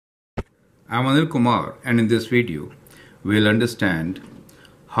I'm Anil Kumar, and in this video we'll understand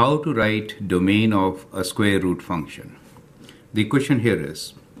how to write domain of a square root function. The question here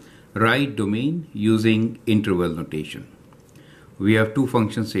is write domain using interval notation. We have two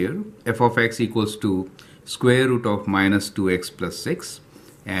functions here, f of x equals to square root of minus 2x plus 6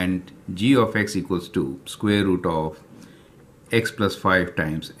 and g of x equals to square root of x plus 5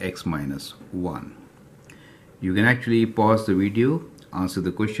 times x minus 1. You can actually pause the video, answer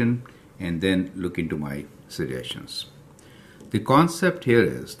the question, and then look into my suggestions. The concept here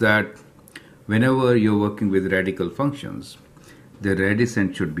is that whenever you're working with radical functions, the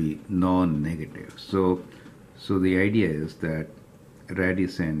radicand should be non-negative. So the idea is that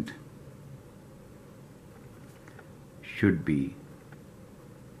radicand should be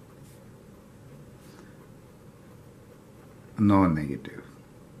non-negative.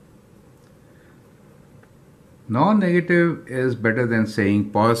 Non-negative is better than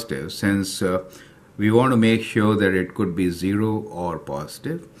saying positive, since we want to make sure that it could be 0 or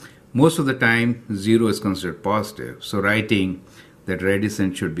positive. Most of the time 0 is considered positive, so writing that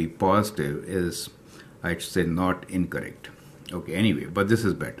radicand should be positive is, I should say, not incorrect. Okay, anyway, but this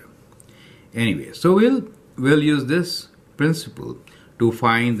is better. Anyway, so we'll use this principle to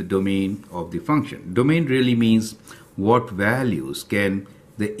find the domain of the function. Domain really means what values can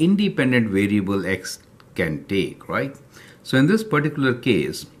the independent variable x can take, right? So in this particular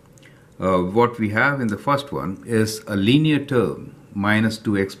case, what we have in the first one is a linear term minus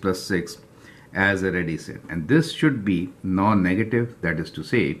 2x plus 6 as a radicand, and this should be non-negative. That is to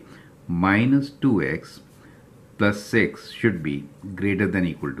say, minus 2x plus 6 should be greater than or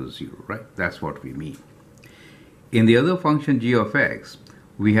equal to 0, right? That's what we mean. In the other function g of x,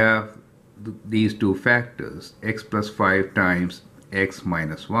 we have these two factors, x plus 5 times x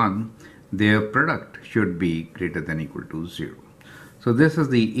minus 1. Their product should be greater than or equal to 0. So this is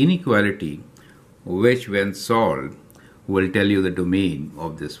the inequality which, when solved, will tell you the domain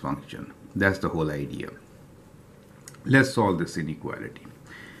of this function. That's the whole idea. Let's solve this inequality.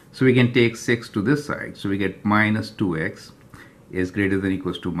 So we can take 6 to this side. So we get minus 2x is greater than or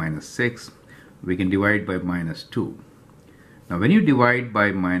equals to minus 6. We can divide by minus 2. Now when you divide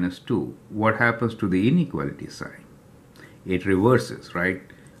by minus 2, what happens to the inequality sign? It reverses, right?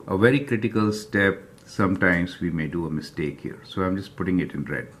 A very critical step. Sometimes we may do a mistake here, so I'm just putting it in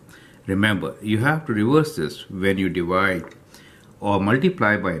red. Remember, you have to reverse this when you divide or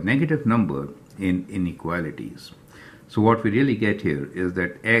multiply by a negative number in inequalities. So what we really get here is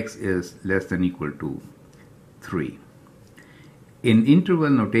that x is less than or equal to 3. In interval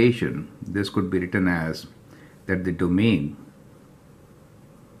notation, this could be written as that the domain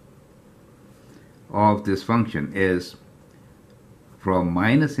of this function is from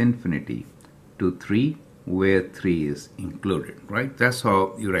minus infinity to 3, where 3 is included, right? That's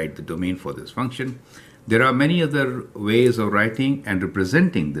how you write the domain for this function. There are many other ways of writing and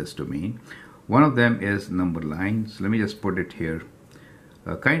representing this domain. One of them is number lines. Let me just put it here.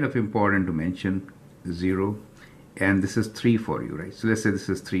 Kind of important to mention, 0, and this is 3 for you, right? So let's say this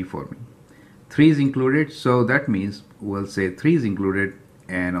is 3 for me. 3 is included, so that means we'll say 3 is included,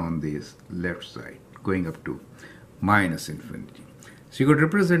 and on this left side, going up to minus infinity. So you could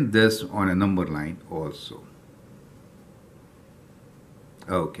represent this on a number line also.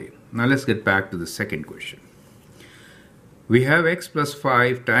 Okay, now let's get back to the second question. We have x plus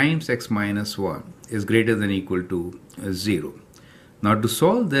 5 times x minus 1 is greater than or equal to 0. Now to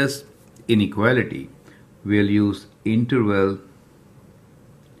solve this inequality, we'll use interval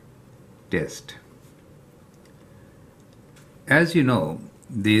test. As you know,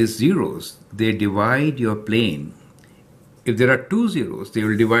 these zeros, they divide your plane. If there are two zeros, they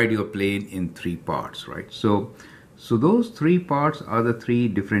will divide your plane in 3 parts, right? So those 3 parts are the 3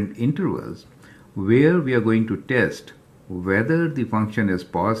 different intervals where we are going to test whether the function is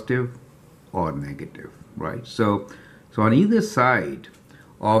positive or negative, right? So on either side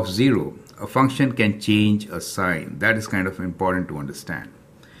of 0, a function can change a sign. That is kind of important to understand.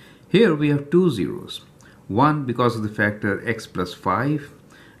 Here we have 2 zeros. One because of the factor x plus 5.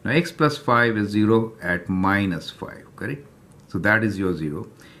 Now x plus 5 is 0 at minus 5, correct? So that is your 0.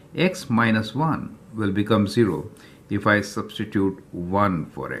 X minus 1 will become 0 if I substitute 1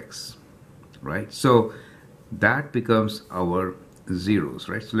 for x, right? So that becomes our zeros,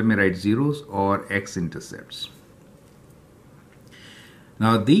 right? So let me write zeros or x-intercepts.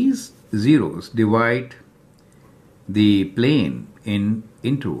 Now these zeros divide the plane in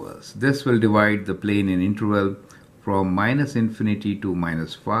intervals. This will divide the plane in interval from minus infinity to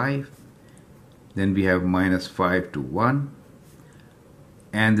minus 5. Then we have minus 5 to 1.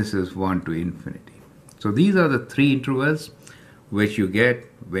 And this is 1 to infinity. So these are the 3 intervals which you get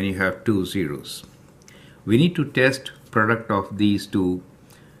when you have two zeros. We need to test product of these two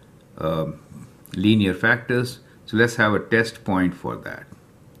linear factors. So let's have a test point for that.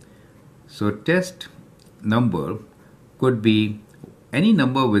 So test number could be any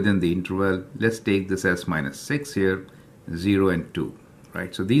number within the interval. Let's take this as -6 here, 0 and 2,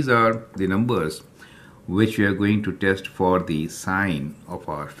 right? So these are the numbers which we are going to test for the sign of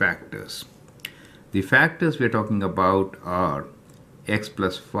our factors. The factors we are talking about are x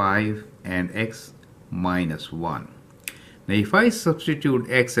plus 5 and x minus 1. Now if I substitute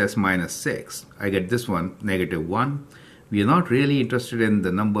x as -6, I get this one, -1. We are not really interested in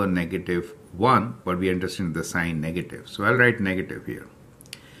the number -1, but we are interested in the sign negative. So I'll write negative here.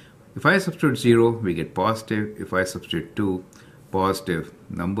 If I substitute 0, we get positive. If I substitute 2, positive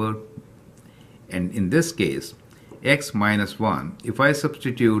number. And in this case, x minus 1, if I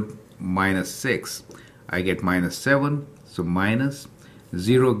substitute -6, I get -7. So minus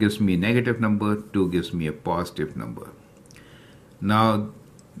 0 gives me a negative number, 2 gives me a positive number. Now,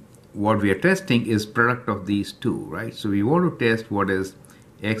 what we are testing is product of these two, right? So we want to test what is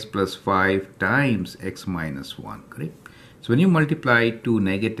x plus 5 times x minus 1, correct? So when you multiply two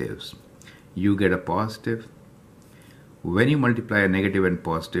negatives, you get a positive. When you multiply a negative and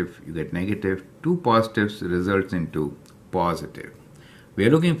positive, you get negative. Two positives results into positive. We are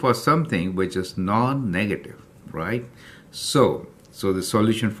looking for something which is non-negative, right? So the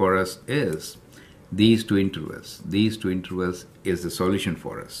solution for us is these two intervals. These two intervals is the solution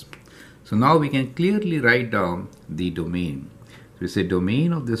for us. So now we can clearly write down the domain. So we say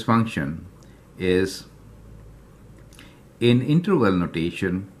domain of this function is in interval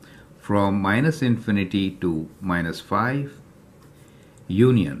notation from -infinity to -5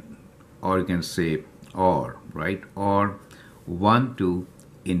 union, or you can say or, right? Or 1 to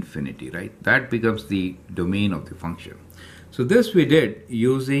infinity, right? That becomes the domain of the function. So this we did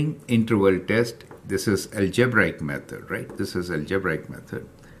using interval test. This is algebraic method, right? This is algebraic method.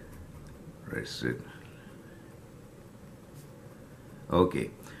 Right.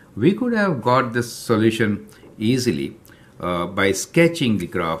 Okay. We could have got this solution easily by sketching the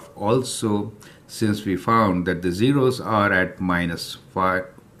graph also, since we found that the zeros are at -5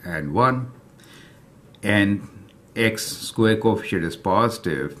 and 1 and x square coefficient is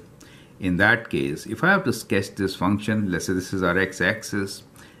positive. In that case, if I have to sketch this function, let's say this is our x-axis,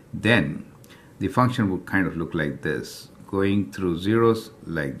 then the function would kind of look like this, going through zeros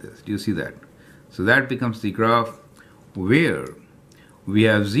like this. Do you see that? So that becomes the graph where we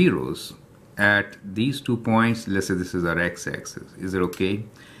have zeros at these 2 points. Let's say this is our x-axis. Is it okay?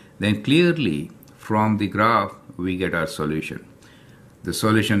 Then clearly from the graph we get our solution. The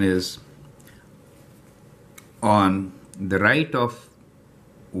solution is on the right of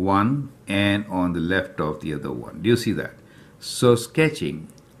one and on the left of the other one. Do you see that? So sketching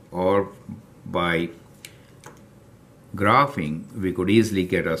or by graphing, we could easily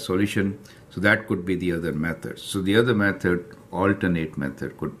get a solution. So that could be the other method. So the other method, alternate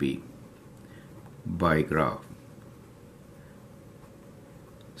method, could be by graph.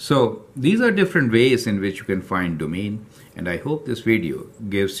 So these are different ways in which you can find domain, and I hope this video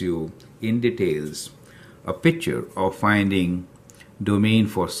gives you in details a picture of finding domain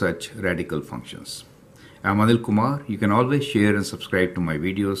for such radical functions. I'm Anil Kumar. You can always share and subscribe to my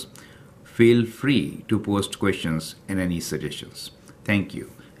videos. Feel free to post questions and any suggestions. Thank you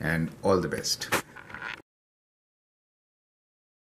and all the best.